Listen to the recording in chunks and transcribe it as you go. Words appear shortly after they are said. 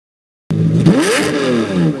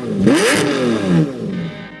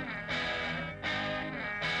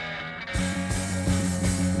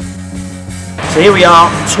So here we are,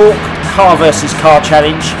 Torque Car versus Car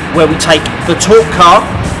Challenge, where we take the Torque car,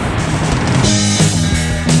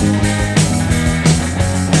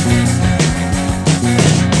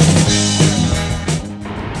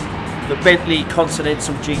 the Bentley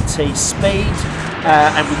Continental GT Speed,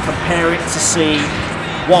 and we compare it to see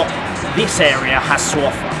what this area has to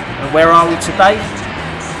offer. And where are we today?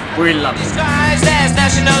 We're in London. As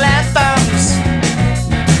national anthems,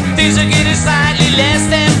 things are getting slightly less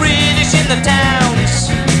than British in the towns.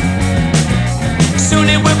 Soon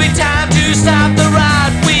it will be time to stop the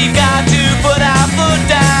ride. We got to put our foot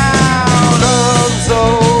down. Drums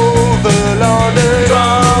over London,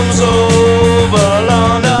 drums over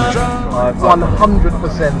London.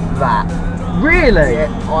 100% that. Really?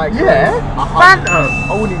 Yeah, I agree. Yeah? Phantom?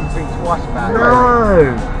 I wouldn't even think twice about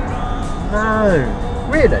it. No.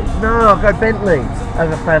 Really? No, I'll go Bentley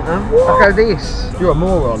over Phantom. What? I'll go this. You're a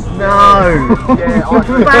moron. No. Yeah, I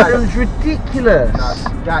agree. Phantom's ridiculous. No,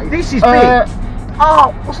 that is, this is big.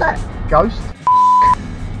 Oh, what's that? Ghost?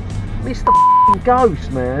 Mr.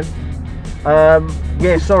 Ghost, man.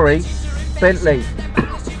 Yeah, sorry. Bentley.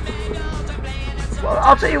 Well,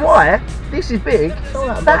 I'll tell you why. This is big.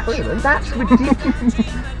 That's ridiculous.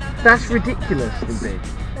 That's ridiculously big.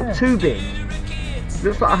 Yeah. Too big.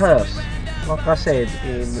 Looks like a hearse. Like I said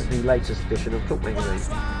in the latest edition of Talk Magazine.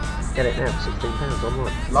 Get it now for £16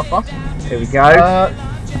 online. Love bus. Here we go.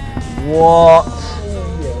 What?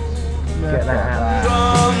 Get that out.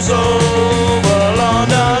 Drums over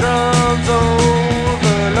London, drums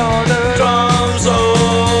over London, drums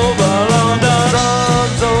over London,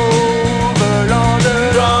 drums over London,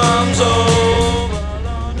 drums over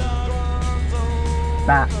London.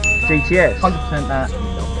 That GTS. 100% that.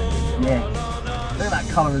 Yeah. Look at that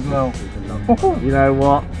colour as well. You know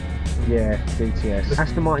what? Yeah, GTS.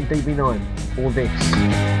 Aston Martin DB9 or this.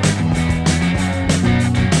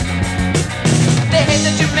 They hate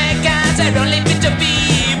the Jamaicans, they're only fit to be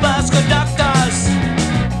bus conductors.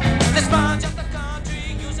 The sponge of the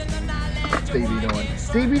country using the knowledge.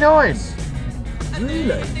 DB9. DB9?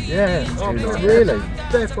 Really? Yeah. Oh, Really?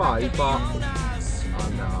 Fair play, but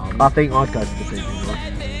I think I'd go for the DB9.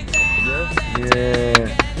 Yeah.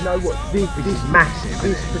 you know what? This is massive,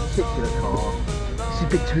 This isn't it? particular car. This is a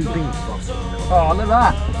bit too big. Oh, look at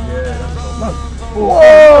that. Yeah, that's cool. Look.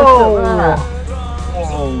 Whoa! Look at that.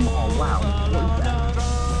 Oh wow. What is that?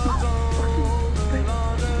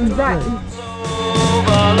 Is that?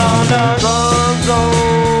 Over London, drums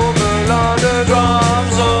over London,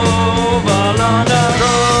 drums over London,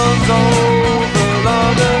 drums over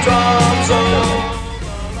London, drums over.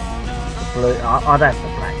 Blue. I'd have the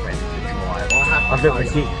black red to drive. I'd look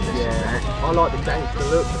ridiculous in that. I like the gangster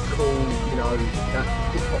look, the cool, you know, that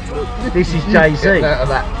hip hop look. This is Jay-Z. Getting out of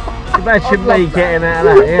that. Imagine me getting out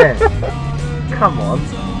of that, yeah. Come on.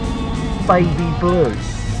 Baby blue.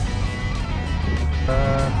 What's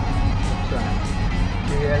that?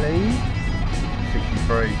 GLE?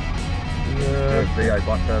 63. Yeah. V8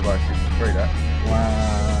 by turbo, 63 that.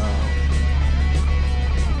 Wow.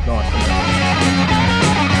 Nice.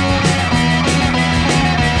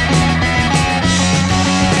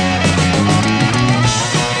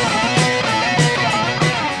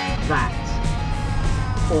 That.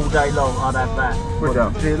 All day long, I'd have that. Would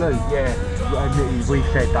you? GLE? Yeah. We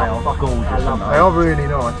said they are gorgeous. I love aren't They are really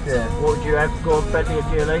nice, yeah. What would you have? Go on, Bentley or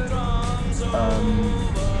GLE?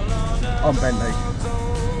 I'm Bentley.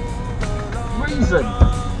 Reason?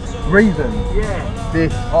 Reason? Yeah.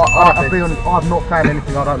 This. I'll be honest, I've not found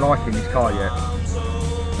anything I don't like in this car yet.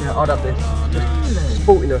 Yeah, I'd have this. Just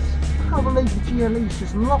sportiness. I can't believe the GLE's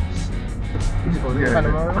just lost. Yeah.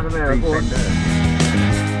 Panamera, boy.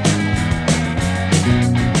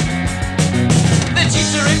 The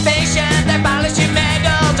chiefs are impatient, they're polishing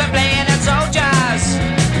medals and playing at soldiers.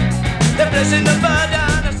 They're blessing the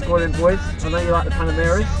burden. Go on then, boys. I know you like the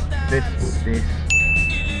Panameras. This.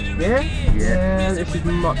 Yeah? Yeah, this is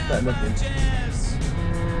much better looking.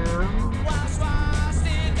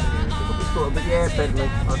 But yeah, Bentley.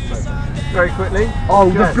 I'd go Bentley. Very quickly. Oh,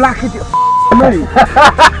 the Jack. black edition. Me.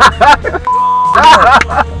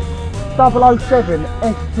 007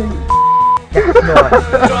 ST.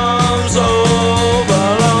 Drums over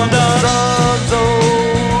London, drums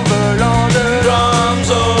over London, drums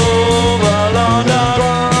over London,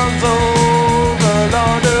 drums over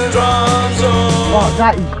London, drums over. Oh,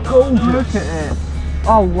 that is gorgeous. Look at it.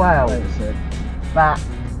 Oh wow. That.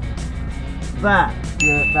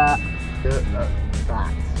 Yeah, that.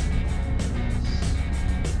 That.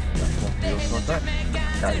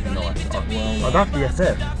 That is nice. Oh, that's the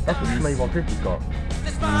FF. That's what Schmee 150's got.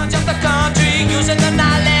 The sponge of the country using the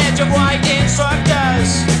knowledge of white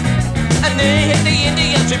instructors. And they hate the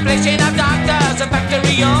Indians, replacing our doctors and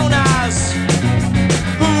factory owners.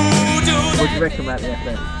 What do you reckon about the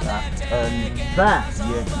FF? That?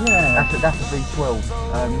 Yeah. That's a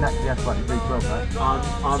V12. Naturally, that's like the V12, right?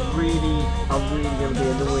 I'm really going to be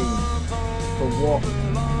annoying for what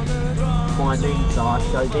my needs are.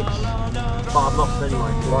 So this, but I'm lost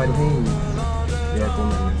anyway. My knees. Yeah, go on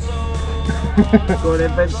then. Go on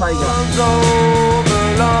then, Bentley. Drums over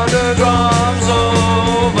London, drums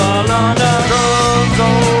over London, drums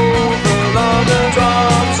over London,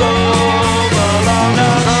 drums over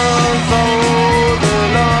London, drums over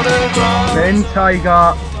London, drums. Bentayga.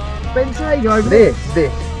 Bentley, This.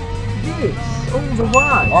 all the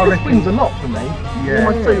way. I reckon wins a lot for me. Yeah.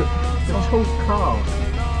 Almost two. The tall car.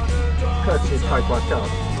 Courtesy of Coke White Shark.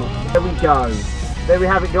 There we go. There we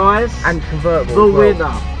have it, guys. And convertible. The as well.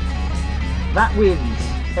 winner. That wins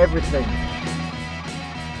everything.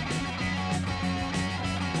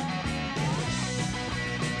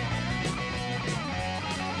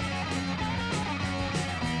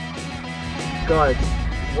 Guys,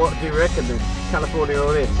 what do you reckon then? California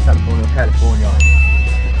or this? California.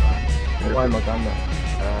 Why am I done that?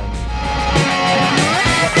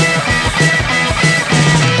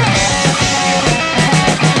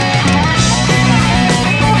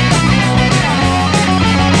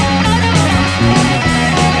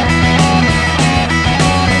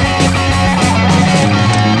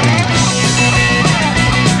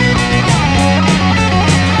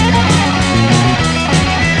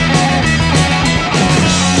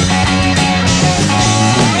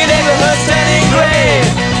 Your neighborhood's turning gray.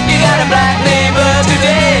 You got a black neighbor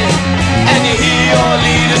today, and you hear your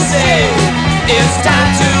leader say, it's time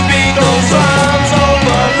to